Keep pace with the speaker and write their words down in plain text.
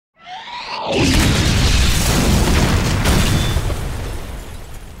How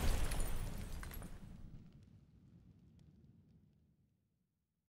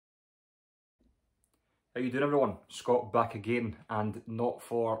you doing, everyone? Scott back again, and not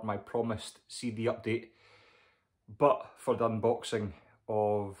for my promised CD update, but for the unboxing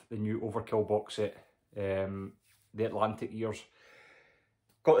of the new Overkill box set, the Atlantic years.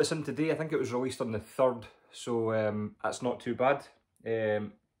 Got this in today. I think it was released on the 3rd, so that's not too bad.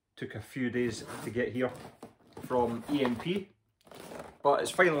 Took a few days to get here from EMP, but it's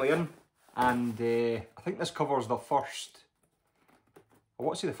finally in, and I think this covers the first, I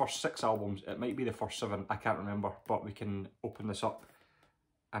want to say the first 6 albums. It might be the first 7, I can't remember, but we can open this up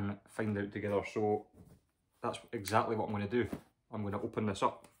and find out together. So that's exactly what I'm going to do. I'm going to open this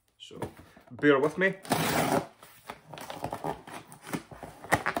up, so bear with me.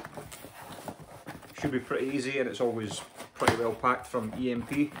 Should be pretty easy, and it's always pretty well packed from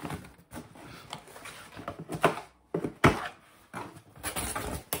EMP.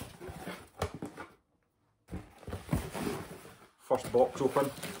 First box open.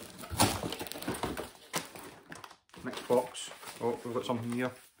 Next box. Oh, we've got something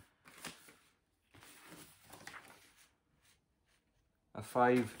here. A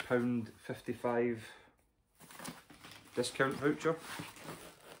 £5.55 discount voucher.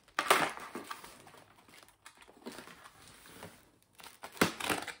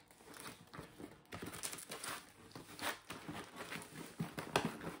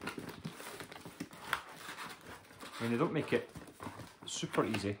 I mean, they don't make it super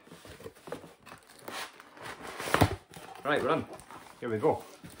easy. Right, we're in. Here we go.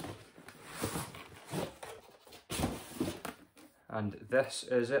 And this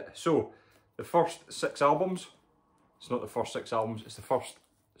is it. So, the first 6 albums, it's not the first 6 albums, it's the first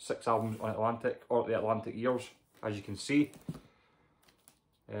 6 albums on Atlantic, or the Atlantic years, as you can see.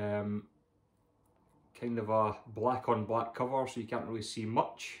 Kind of a black on black cover, so you can't really see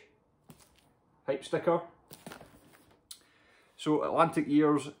much. Hype sticker. So, Atlantic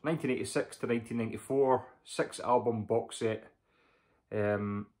years, 1986 to 1994, 6 album box set.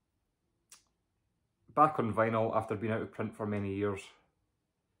 Back on vinyl after being out of print for many years.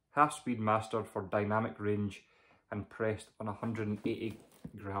 Half-speed mastered for dynamic range and pressed on 180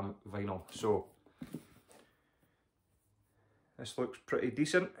 gram vinyl. So, this looks pretty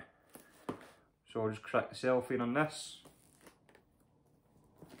decent. So I'll just crack the cellophane on this.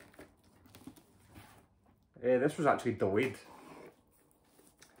 This was actually delayed.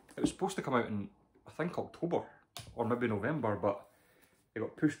 It was supposed to come out in, I think, October or maybe November, but it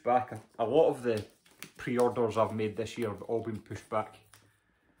got pushed back. A lot of the pre-orders I've made this year have all been pushed back.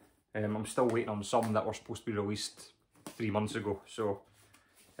 I'm still waiting on some that were supposed to be released 3 months ago, so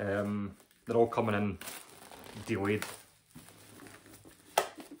they're all coming in delayed.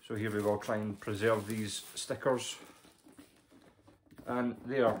 So here we go, try and preserve these stickers. And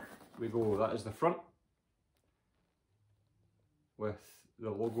there we go, that is the front with the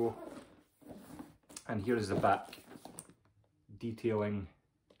logo, and here is the back detailing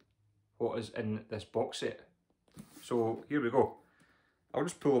what is in this box set. So here we go. I'll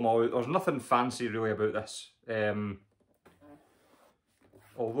just pull them all out. There's nothing fancy really about this,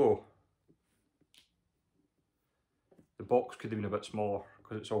 although the box could have been a bit smaller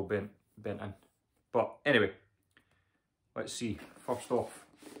because it's all bent in. But anyway, let's see. First off,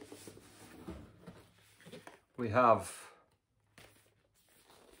 we have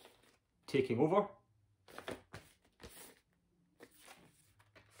Taking Over.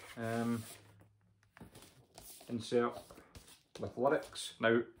 Insert with lyrics.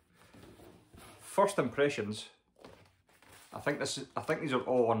 Now, first impressions, I think these are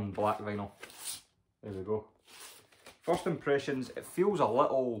all on black vinyl. There we go. First impressions, it feels a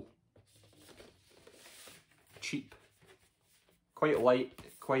little cheap. Quite light,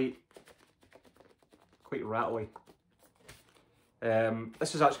 quite rattly.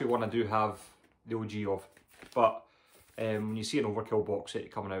 This is actually one I do have the OG of, but when you see an Overkill box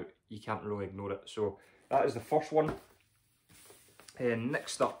set coming out, you can't really ignore it. So that is the first one.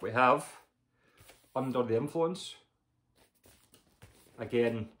 Next up we have Under the Influence.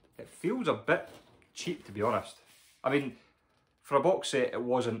 Again, it feels a bit cheap, to be honest. I mean, for a box set, it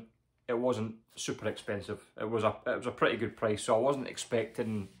wasn't super expensive. It was a pretty good price, so I wasn't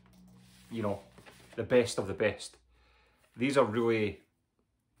expecting, you know, the best of the best. These are really,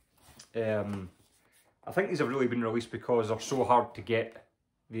 I think these have really been released because they're so hard to get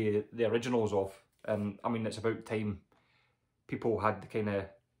the originals of, and I mean, it's about time people had the kind of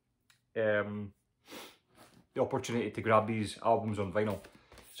the opportunity to grab these albums on vinyl.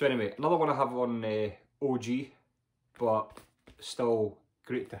 So anyway, another one I have on OG, but still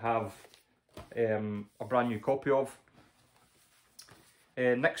great to have a brand new copy of.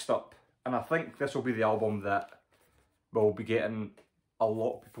 Next up, and I think this will be the album that will be getting a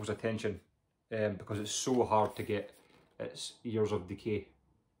lot of people's attention because it's so hard to get. It's Years of Decay,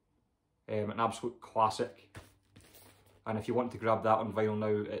 an absolute classic, and if you want to grab that on vinyl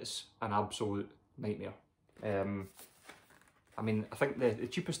now, it's an absolute nightmare. I mean, I think the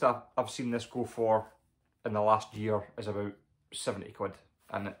cheapest I've seen this go for in the last year is about 70 quid,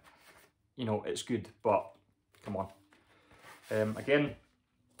 and you know, it's good, but come on. Again,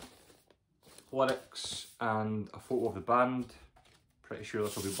 lyrics and a photo of the band. Pretty sure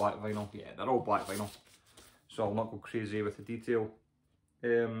this will be black vinyl. Yeah, they're all black vinyl, so I'll not go crazy with the detail.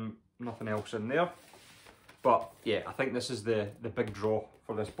 Nothing else in there, but yeah, I think this is the big draw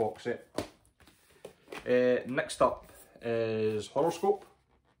for this box set. Next up is Horoscope,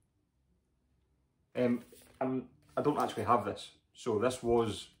 and I don't actually have this, so this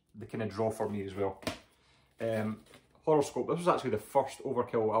was the kind of draw for me as well. Horoscope, this was actually the first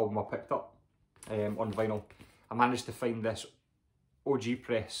Overkill album I picked up on vinyl. I managed to find this OG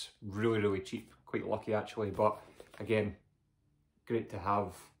press really cheap, quite lucky actually, but again, great to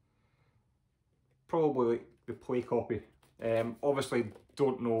have. Probably like the play copy. Obviously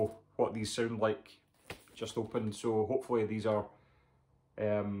don't know what these sound like, just opened, so hopefully these are,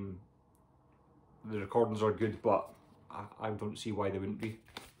 the recordings are good, but I don't see why they wouldn't be.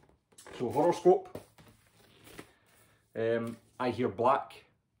 So Horoscope, I Hear Black,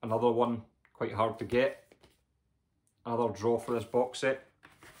 another one quite hard to get, another draw for this box set,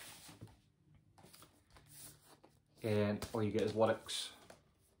 and all you get is lyrics,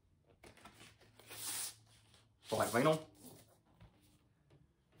 black vinyl.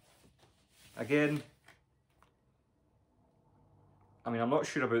 Again, I mean, I'm not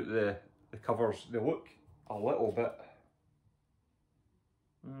sure about the covers. They look a little bit,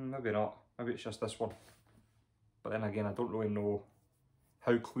 maybe not, maybe it's just this one. But then again, I don't really know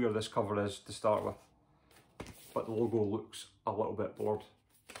how clear this cover is to start with. But the logo looks a little bit blurred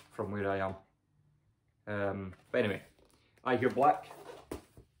from where I am. But anyway, I Hear Black.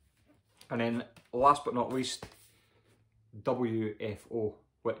 And then last but not least, WFO,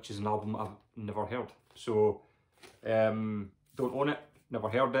 which is an album I've never heard. So, don't own it, never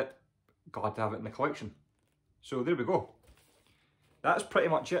heard it, glad to have it in the collection. So there we go. That's pretty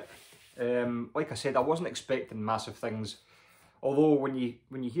much it. Like I said, I wasn't expecting massive things. Although when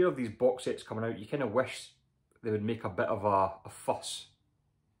you hear of these box sets coming out, you kind of wish they would make a bit of a fuss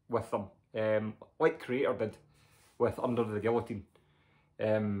with them, like Creator did with Under the Guillotine.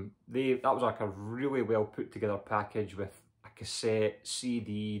 That was like a really well put together package with a cassette,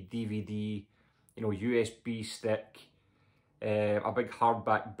 CD, DVD, you know, USB stick, a big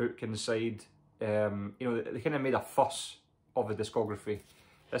hardback book inside. You know, they kind of made a fuss of the discography.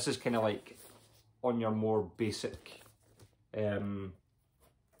 This is kind of like on your more basic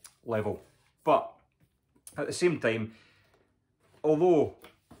level, but at the same time, although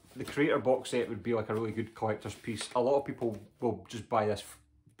the Creator box set would be like a really good collector's piece, a lot of people will just buy this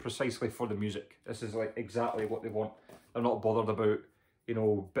precisely for the music. This is like exactly what they want. They're not bothered about, you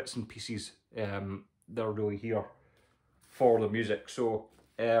know, bits and pieces. They're really here for the music. So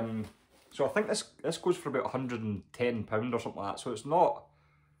so I think this goes for about £110 or something like that. So it's not,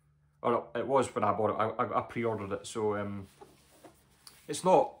 or it was when I bought it. I pre-ordered it, so it's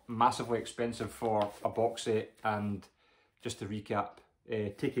not massively expensive for a box set. And just to recap,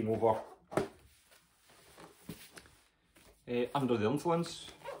 taking over Under the Influence,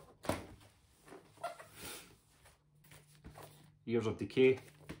 Years of Decay,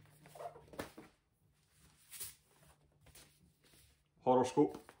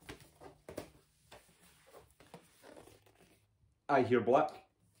 Horoscope, I Hear Black,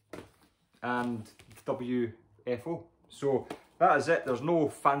 and WFO. So that is it. There's no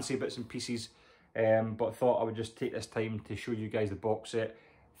fancy bits and pieces, but I thought I would just take this time to show you guys the box set.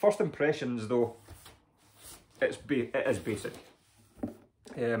 First impressions though, it is basic.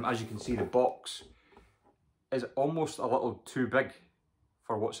 As you can see, the box is almost a little too big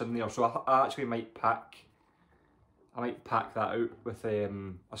for what's in there, so I actually might pack that out with a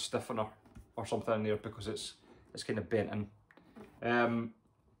stiffener or something in there, because it's kind of bent in.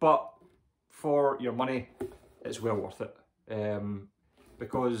 But for your money, it's well worth it,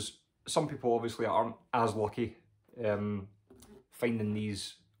 because some people obviously aren't as lucky finding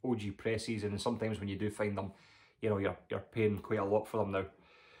these OG presses, and sometimes when you do find them, you know, you're paying quite a lot for them now.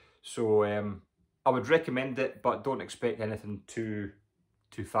 So I would recommend it, but don't expect anything too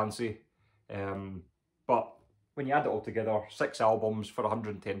fancy. But when you add it all together, 6 albums for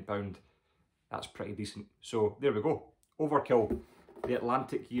 £110, that's pretty decent. So there we go. Overkill the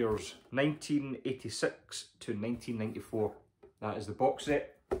Atlantic years 1986 to 1994. That is the box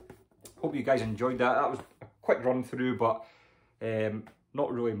set. Hope you guys enjoyed that. That was a quick run through, but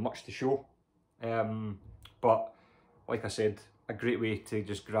not really much to show. But like I said, a great way to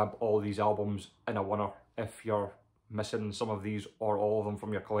just grab all these albums in a winner if you're missing some of these or all of them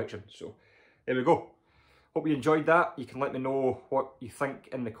from your collection. So there we go. Hope you enjoyed that. You can let me know what you think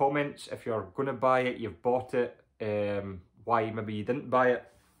in the comments. If you're going to buy it, you've bought it, why maybe you didn't buy it.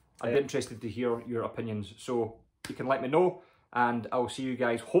 I'd be interested to hear your opinions. So you can let me know, and I'll see you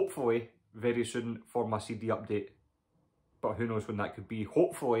guys hopefully very soon for my CD update. But who knows when that could be.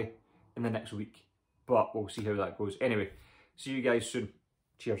 Hopefully in the next week. But we'll see how that goes. Anyway, see you guys soon.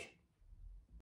 Cheers.